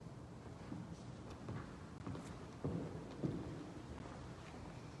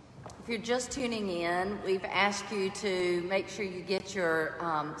you're just tuning in, we've asked you to make sure you get your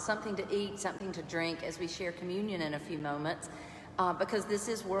something to eat, something to drink as we share communion in a few moments, because this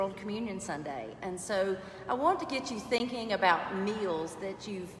is World Communion Sunday. And so I want to get you thinking about meals that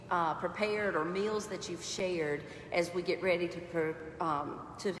you've prepared or meals that you've shared as we get ready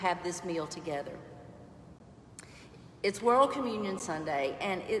to have this meal together. It's World Communion Sunday,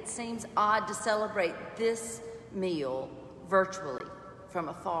 and it seems odd to celebrate this meal virtually from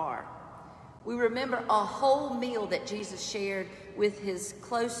afar. We remember a whole meal that Jesus shared with his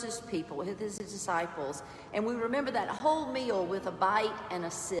closest people, with his disciples, and we remember that whole meal with a bite and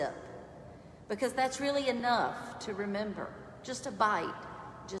a sip, because that's really enough to remember. Just a bite,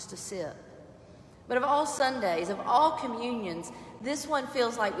 just a sip. But of all Sundays, of all communions, this one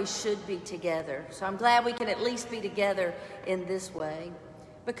feels like we should be together. So I'm glad we can at least be together in this way,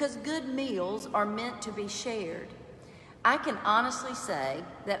 because good meals are meant to be shared. I can honestly say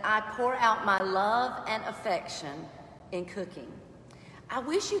that I pour out my love and affection in cooking. I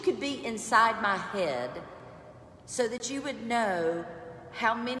wish you could be inside my head so that you would know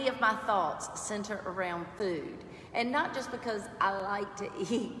how many of my thoughts center around food. And not just because I like to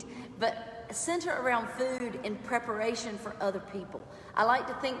eat, but center around food in preparation for other people. I like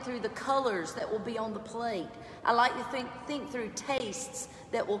to think through the colors that will be on the plate. I like to think through tastes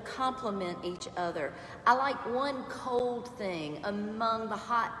that will complement each other. I like one cold thing among the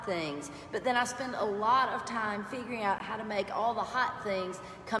hot things, but then I spend a lot of time figuring out how to make all the hot things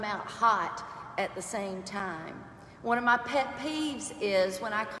come out hot at the same time. One of my pet peeves is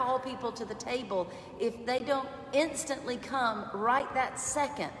when I call people to the table, if they don't instantly come right that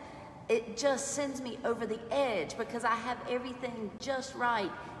second, it just sends me over the edge because I have everything just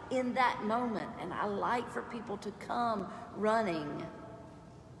right in that moment, and I like for people to come running.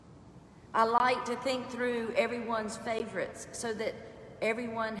 I like to think through everyone's favorites so that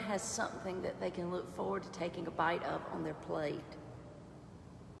everyone has something that they can look forward to taking a bite of on their plate.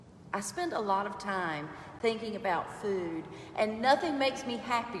 I spend a lot of time thinking about food, and nothing makes me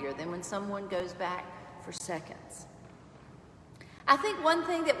happier than when someone goes back for seconds. I think one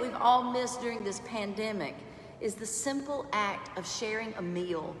thing that we've all missed during this pandemic is the simple act of sharing a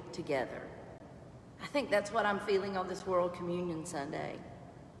meal together. I think that's what I'm feeling on this World Communion Sunday.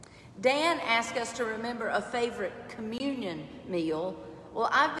 Dan asked us to remember a favorite communion meal. Well,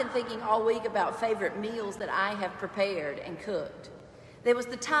 I've been thinking all week about favorite meals that I have prepared and cooked. There was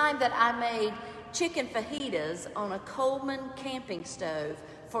the time that I made chicken fajitas on a Coleman camping stove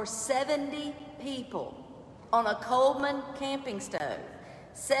for 70 people. On a Coleman camping stove.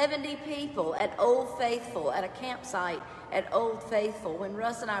 70 people at Old Faithful, at a campsite at Old Faithful, when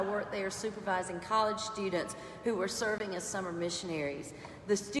Russ and I worked there supervising college students who were serving as summer missionaries.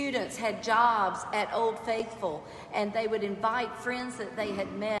 The students had jobs at Old Faithful, and they would invite friends that they had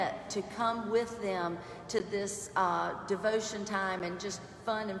met to come with them to this devotion time and just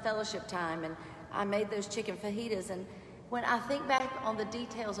fun and fellowship time. And I made those chicken fajitas, and when I think back on the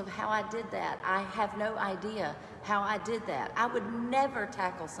details of how I did that, I have no idea how I did that. I would never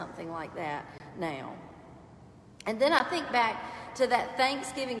tackle something like that now. And then I think back to that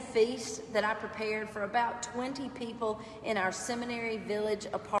Thanksgiving feast that I prepared for about 20 people in our Seminary Village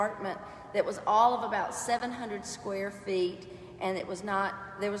apartment that was all of about 700 square feet, and there was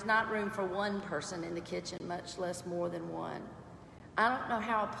not room for one person in the kitchen, much less more than one. I don't know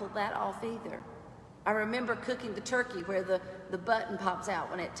how I pulled that off either. I remember cooking the turkey where the button pops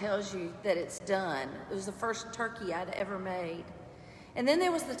out when it tells you that it's done. It was the first turkey I'd ever made. And then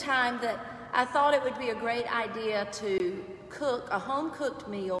there was the time that I thought it would be a great idea to cook a home-cooked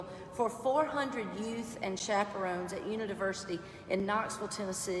meal for 400 youth and chaperones at University in Knoxville,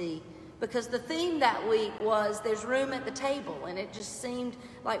 Tennessee, because the theme that week was there's room at the table, and it just seemed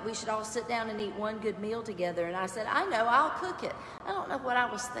like we should all sit down and eat one good meal together. And I said, I know, I'll cook it. I don't know what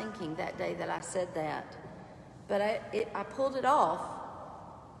I was thinking that day that I said that, but I pulled it off.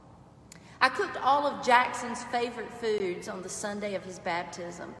 I cooked all of Jackson's favorite foods on the Sunday of his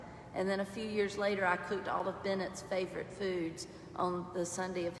baptism, and then a few years later I cooked all of Bennett's favorite foods on the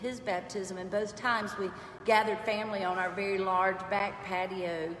Sunday of his baptism, and both times we gathered family on our very large back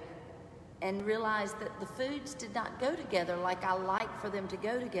patio and realized that the foods did not go together like I like for them to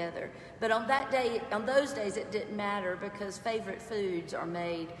go together. But on those days, it didn't matter because favorite foods are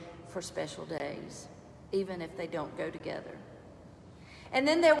made for special days, even if they don't go together. And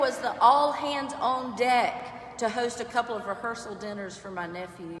then there was the all hands on deck to host a couple of rehearsal dinners for my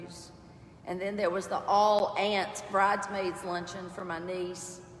nephews. And then there was the all aunts bridesmaids luncheon for my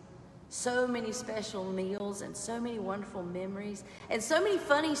niece. So many special meals and so many wonderful memories and so many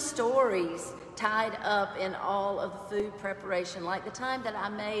funny stories tied up in all of the food preparation. Like the time that I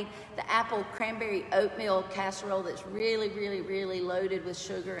made the apple cranberry oatmeal casserole that's really, really, really loaded with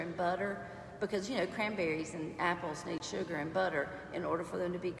sugar and butter, because, you know, cranberries and apples need sugar and butter in order for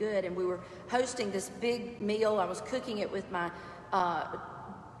them to be good. And we were hosting this big meal. I was cooking it with my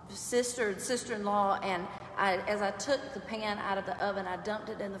sister-in-law, and as I took the pan out of the oven, I dumped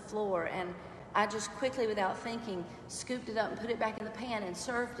it in the floor, and I just quickly, without thinking, scooped it up and put it back in the pan and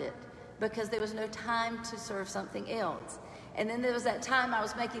served it, because there was no time to serve something else. And then there was that time I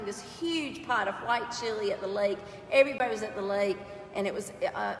was making this huge pot of white chili at the lake. Everybody was at the lake, and it was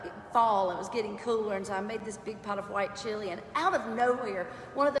fall, and it was getting cooler, and so I made this big pot of white chili, and out of nowhere,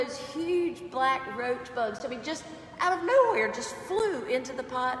 one of those huge black roach bugs, I mean, just out of nowhere, just flew into the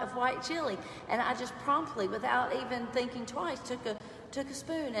pot of white chili. And I just promptly, without even thinking twice, took a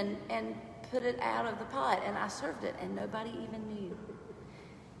spoon and put it out of the pot, and I served it, and nobody even knew.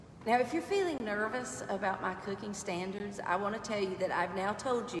 Now, if you're feeling nervous about my cooking standards, I want to tell you that I've now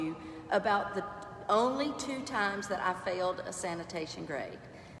told you about the only 2 times that I failed a sanitation grade.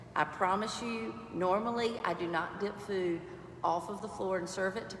 I promise you, normally I do not dip food off of the floor and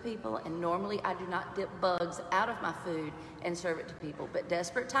serve it to people, and normally I do not dip bugs out of my food and serve it to people. But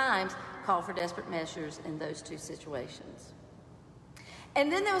desperate times call for desperate measures in those 2 situations.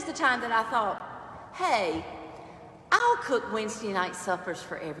 And then there was the time that I thought, hey, I'll cook Wednesday night suppers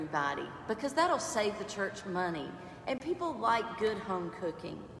for everybody, because that'll save the church money, and people like good home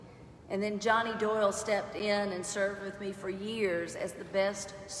cooking. And then Johnny Doyle stepped in and served with me for years as the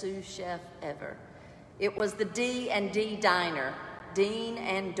best sous chef ever. It was the D&D Diner, Dean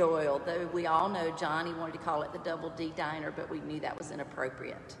and Doyle, though we all know Johnny wanted to call it the Double D Diner, but we knew that was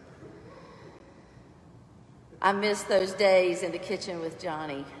inappropriate. I miss those days in the kitchen with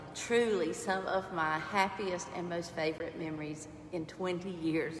Johnny. Truly some of my happiest and most favorite memories in 20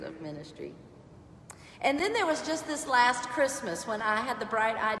 years of ministry. And then there was just this last Christmas when I had the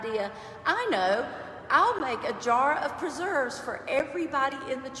bright idea, I know, I'll make a jar of preserves for everybody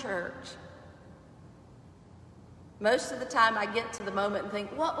in the church. Most of the time I get to the moment and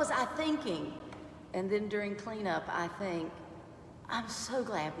think, what was I thinking? And then during cleanup, I think, I'm so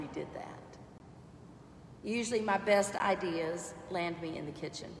glad we did that. Usually my best ideas land me in the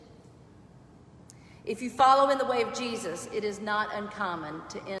kitchen. If you follow in the way of Jesus, it is not uncommon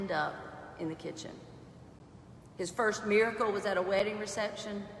to end up in the kitchen. His first miracle was at a wedding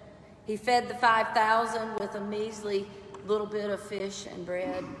reception. He fed the 5,000 with a measly little bit of fish and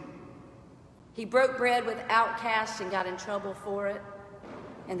bread. He broke bread with outcasts and got in trouble for it.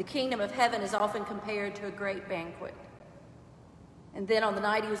 And the kingdom of heaven is often compared to a great banquet. And then on the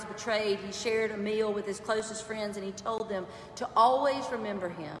night he was betrayed, he shared a meal with his closest friends, and he told them to always remember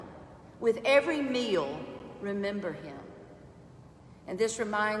him. With every meal, remember him. And this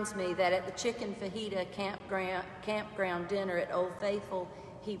reminds me that at the chicken fajita campground dinner at Old Faithful,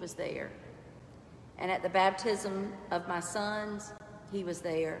 he was there. And at the baptism of my sons, he was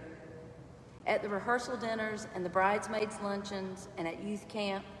there. At the rehearsal dinners and the bridesmaids' luncheons and at youth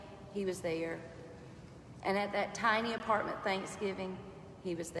camp, he was there. And at that tiny apartment Thanksgiving,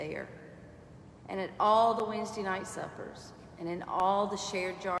 he was there. And at all the Wednesday night suppers, and in all the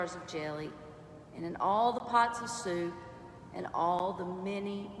shared jars of jelly, and in all the pots of soup, and all the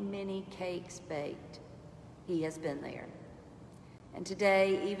many, many cakes baked, he has been there. And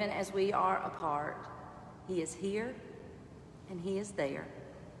today, even as we are apart, he is here and he is there.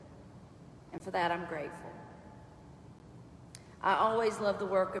 And for that, I'm grateful. I always love the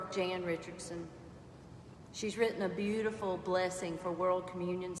work of Jan Richardson. She's written a beautiful blessing for World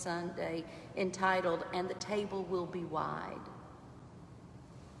Communion Sunday entitled, "And the Table Will Be Wide."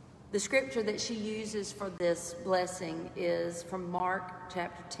 The scripture that she uses for this blessing is from Mark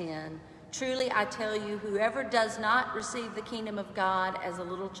chapter 10. Truly I tell you, whoever does not receive the kingdom of God as a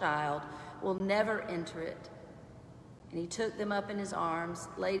little child will never enter it. And he took them up in his arms,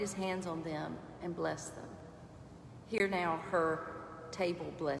 laid his hands on them, and blessed them. Hear now her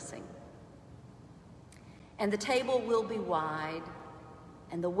table blessing. And the table will be wide,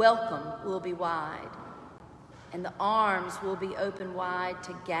 and the welcome will be wide, and the arms will be open wide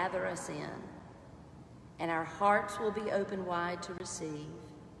to gather us in, and our hearts will be open wide to receive.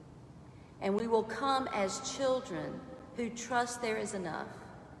 And we will come as children who trust there is enough,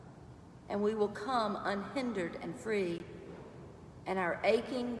 and we will come unhindered and free, and our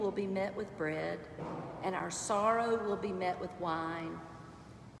aching will be met with bread, and our sorrow will be met with wine,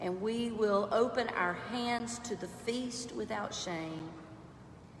 and we will open our hands to the feast without shame,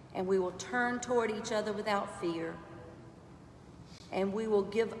 and we will turn toward each other without fear. and we will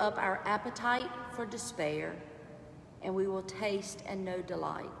give up our appetite for despair, and we will taste and know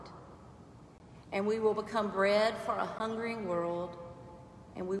delight. And we will become bread for a hungering world,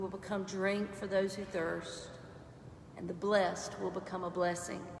 and we will become drink for those who thirst, and the blessed will become a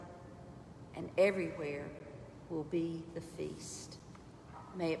blessing, and everywhere will be the feast.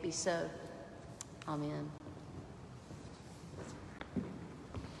 May it be so. Amen.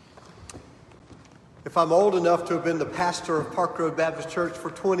 If I'm old enough to have been the pastor of Park Road Baptist Church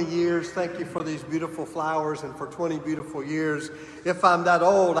for 20 years, thank you for these beautiful flowers and for 20 beautiful years. If I'm that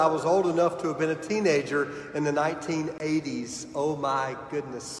old, I was old enough to have been a teenager in the 1980s. Oh my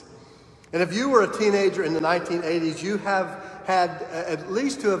goodness. And if you were a teenager in the 1980s, you have had, at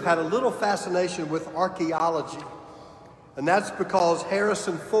least to have had a little fascination with archaeology. And that's because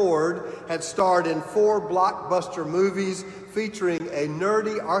Harrison Ford had starred in 4 blockbuster movies featuring a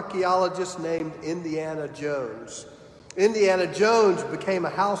nerdy archaeologist named Indiana Jones. Indiana Jones became a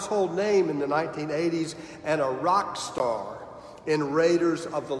household name in the 1980s and a rock star in Raiders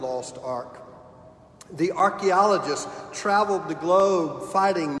of the Lost Ark. The archaeologists traveled the globe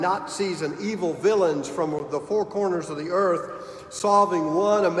fighting Nazis and evil villains from the 4 corners of the earth, solving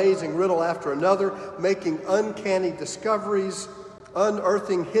one amazing riddle after another, making uncanny discoveries,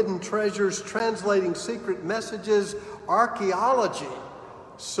 unearthing hidden treasures, translating secret messages. Archaeology,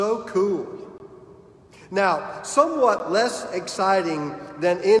 so cool. Now, somewhat less exciting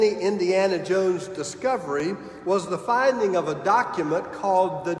than any Indiana Jones discovery was the finding of a document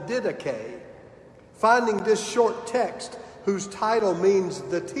called the Didache. Finding this short text, whose title means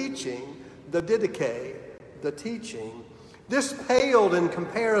the teaching, the Didache, the teaching. This paled in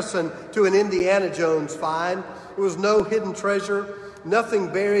comparison to an Indiana Jones find. There was no hidden treasure,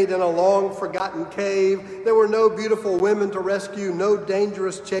 nothing buried in a long-forgotten cave. There were no beautiful women to rescue, no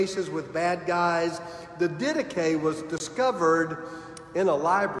dangerous chases with bad guys. The Didache was discovered in a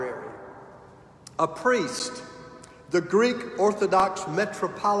library. A priest, the Greek Orthodox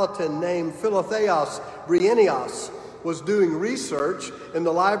metropolitan named Philotheos Bryennios, was doing research in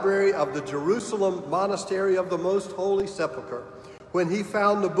the library of the Jerusalem Monastery of the Most Holy Sepulchre when he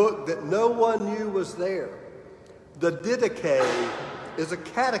found the book that no one knew was there. The Didache is a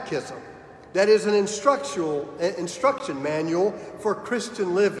catechism, that is an instruction manual for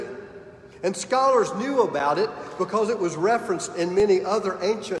Christian living. And scholars knew about it because it was referenced in many other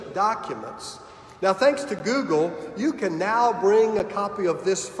ancient documents. Now, thanks to Google, you can now bring a copy of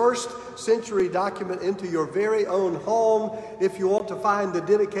this first-century document into your very own home. If you want to find the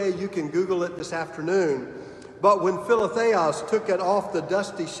Didache, you can Google it this afternoon. But when Philotheos took it off the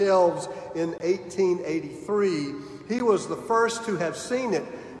dusty shelves in 1883, he was the first to have seen it,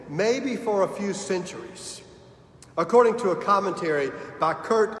 maybe for a few centuries. According to a commentary by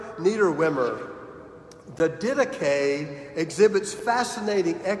Kurt Niederwimmer, the Didache exhibits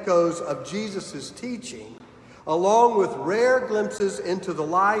fascinating echoes of Jesus' teaching, along with rare glimpses into the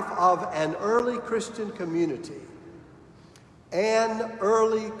life of an early Christian community. An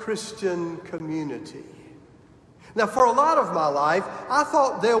early Christian community. Now, for a lot of my life, I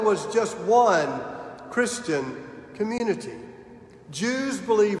thought there was just one Christian community. Jews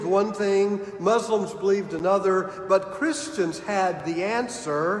believed one thing, Muslims believed another, but Christians had the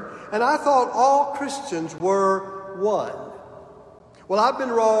answer, and I thought all Christians were one. Well, I've been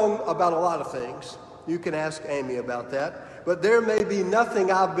wrong about a lot of things. You can ask Amy about that, but there may be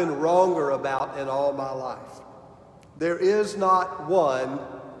nothing I've been wronger about in all my life. There is not one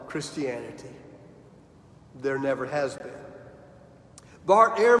Christianity. There never has been.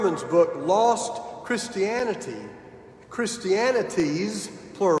 Bart Ehrman's book, Lost Christianity, Christianities,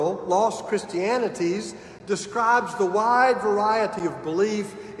 plural, Lost Christianities, describes the wide variety of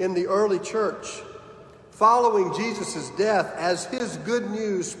belief in the early church. Following Jesus' death, as his good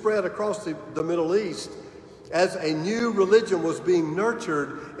news spread across the Middle East, as a new religion was being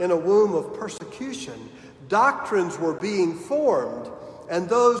nurtured in a womb of persecution, doctrines were being formed, and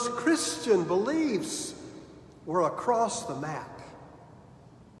those Christian beliefs were across the map.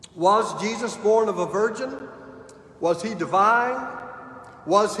 Was Jesus born of a virgin? Was he divine?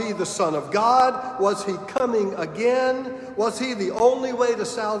 Was he the Son of God? Was he coming again? Was he the only way to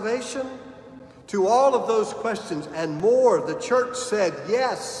salvation? To all of those questions and more, the church said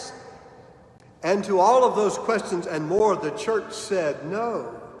yes. And to all of those questions and more, the church said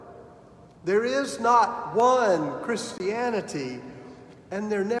no. There is not one Christianity,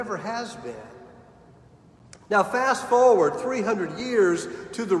 and there never has been. Now, fast forward 300 years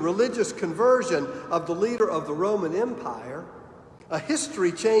to the religious conversion of the leader of the Roman Empire, a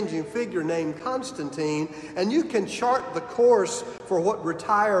history-changing figure named Constantine, and you can chart the course for what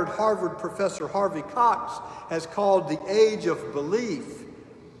retired Harvard professor Harvey Cox has called the Age of Belief.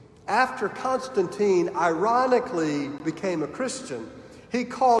 After Constantine ironically became a Christian, he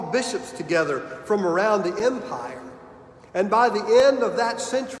called bishops together from around the empire. And by the end of that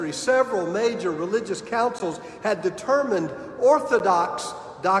century, several major religious councils had determined orthodox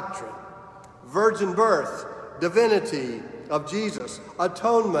doctrine: virgin birth, divinity of Jesus,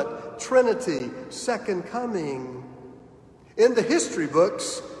 atonement, Trinity, second coming. In the history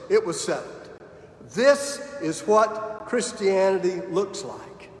books, it was settled. This is what Christianity looks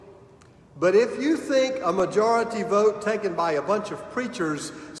like. But if you think a majority vote taken by a bunch of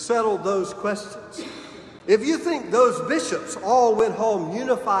preachers settled those questions, if you think those bishops all went home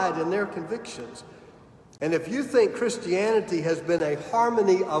unified in their convictions, and if you think Christianity has been a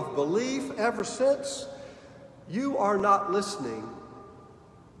harmony of belief ever since, you are not listening.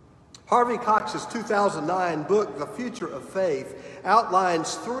 Harvey Cox's 2009 book, The Future of Faith,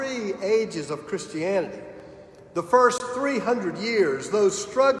 outlines 3 ages of Christianity. The first 300 years, those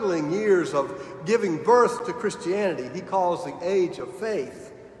struggling years of giving birth to Christianity, he calls the Age of Faith.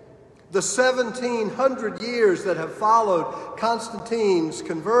 The 1700 years that have followed Constantine's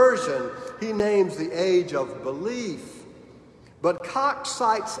conversion, he names the Age of Belief. But Cox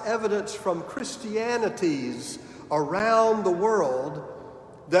cites evidence from Christianities around the world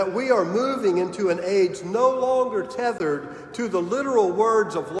that we are moving into an age no longer tethered to the literal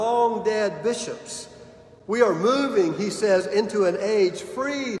words of long-dead bishops. We are moving, he says, into an age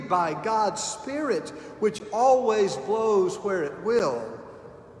freed by God's Spirit, which always blows where it will.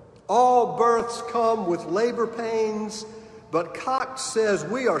 All births come with labor pains, but Cox says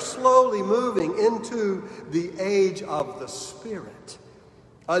we are slowly moving into the age of the Spirit.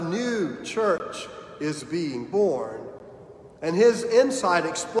 A new church is being born. And his insight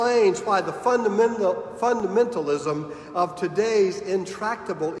explains why the fundamentalism of today's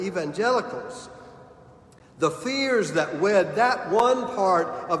intractable evangelicals, the fears that wed that one part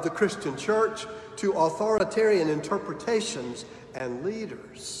of the Christian church to authoritarian interpretations and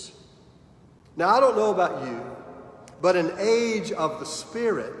leaders. Now, I don't know about you, but an age of the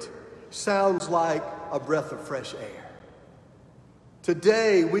Spirit sounds like a breath of fresh air.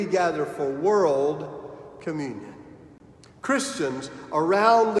 Today, we gather for World Communion. Christians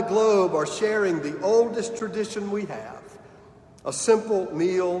around the globe are sharing the oldest tradition we have, a simple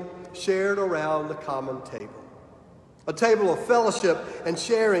meal shared around the common table. A table of fellowship and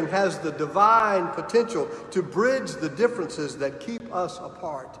sharing has the divine potential to bridge the differences that keep us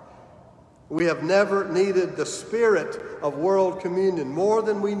apart. We have never needed the spirit of World Communion more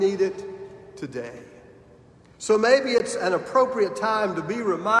than we need it today. So maybe it's an appropriate time to be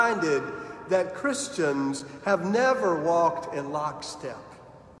reminded that Christians have never walked in lockstep.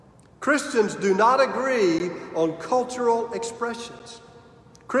 Christians do not agree on cultural expressions.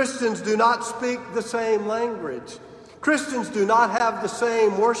 Christians do not speak the same language. Christians do not have the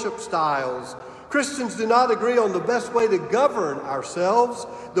same worship styles. Christians do not agree on the best way to govern ourselves,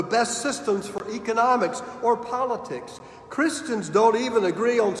 the best systems for economics or politics. Christians don't even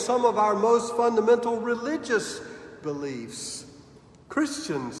agree on some of our most fundamental religious beliefs.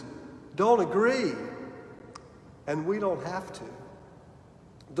 Christians don't agree, and we don't have to.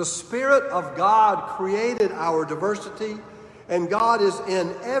 The Spirit of God created our diversity, and God is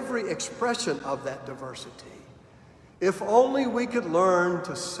in every expression of that diversity. If only we could learn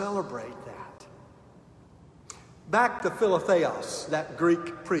to celebrate that. Back to Philotheos, that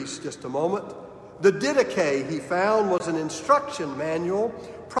Greek priest, just a moment. The Didache he found was an instruction manual,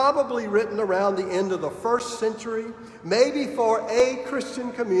 probably written around the end of the 1st century, maybe for a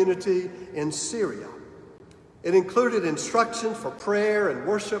Christian community in Syria. It included instructions for prayer and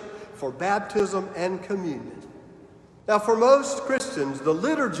worship, for baptism and communion. Now, for most Christians, the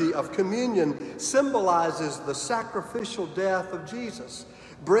liturgy of communion symbolizes the sacrificial death of Jesus.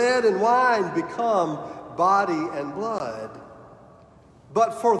 Bread and wine become body and blood.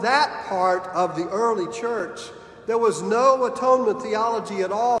 But for that part of the early church, there was no atonement theology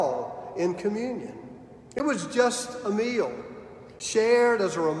at all in communion. It was just a meal, shared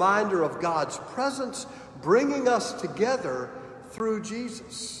as a reminder of God's presence, bringing us together through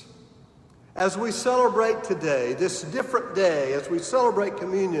Jesus. As we celebrate today, this different day, as we celebrate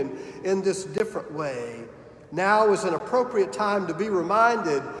communion in this different way, now is an appropriate time to be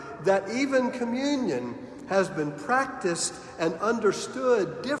reminded that even communion has been practiced and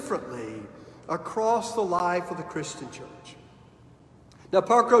understood differently across the life of the Christian church. Now,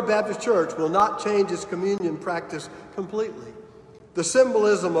 Park Road Baptist Church will not change its communion practice completely. The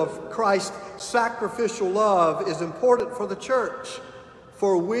symbolism of Christ's sacrificial love is important for the church,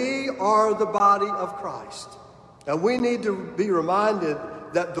 for we are the body of Christ. And we need to be reminded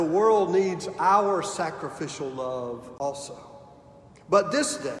that the world needs our sacrificial love also. But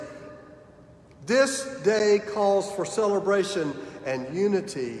this day calls for celebration and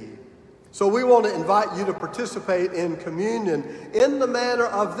unity. So we want to invite you to participate in communion in the manner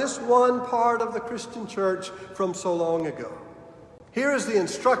of this one part of the Christian church from so long ago. Here is the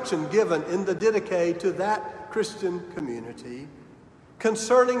instruction given in the Didache to that Christian community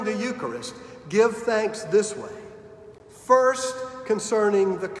concerning the Eucharist. Give thanks this way. First,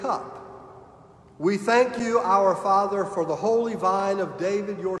 concerning the cup. We thank you, our Father, for the holy vine of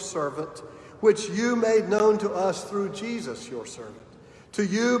David, your servant, which you made known to us through Jesus, your servant. To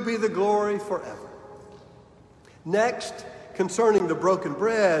you be the glory forever. Next, concerning the broken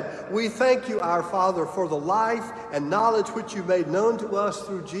bread, we thank you, our Father, for the life and knowledge which you made known to us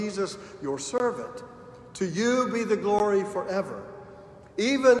through Jesus, your servant. To you be the glory forever.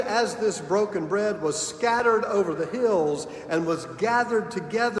 Even as this broken bread was scattered over the hills and was gathered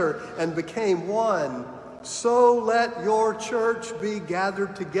together and became one, so let your church be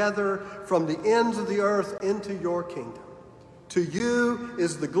gathered together from the ends of the earth into your kingdom. To you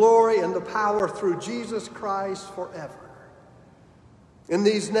is the glory and the power through Jesus Christ forever. In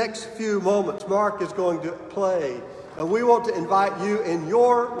these next few moments, Mark is going to play, and we want to invite you in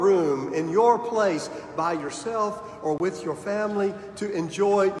your room, in your place, by yourself or with your family, to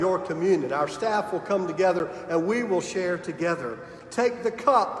enjoy your communion. Our staff will come together and we will share together. Take the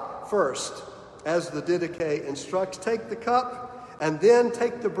cup first, as the Didache instructs. Take the cup and then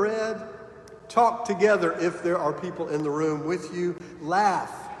take the bread. Talk together if there are people in the room with you.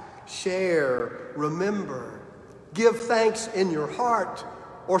 Laugh, share, remember. Give thanks in your heart,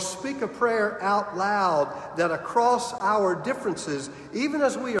 or speak a prayer out loud that across our differences, even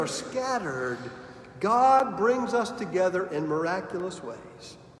as we are scattered, God brings us together in miraculous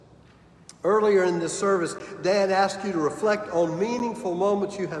ways. Earlier in this service, Dan asked you to reflect on meaningful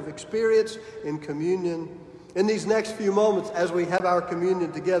moments you have experienced in communion. In these next few moments, as we have our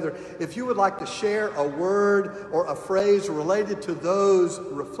communion together, if you would like to share a word or a phrase related to those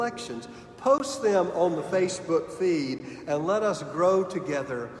reflections, post them on the Facebook feed and let us grow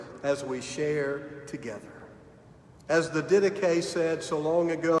together as we share together. As the Didache said so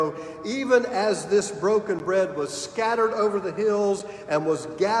long ago, even as this broken bread was scattered over the hills and was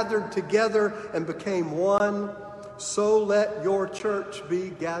gathered together and became one, so let your church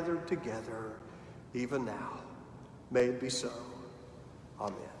be gathered together even now. May it be so.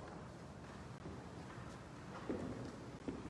 Amen.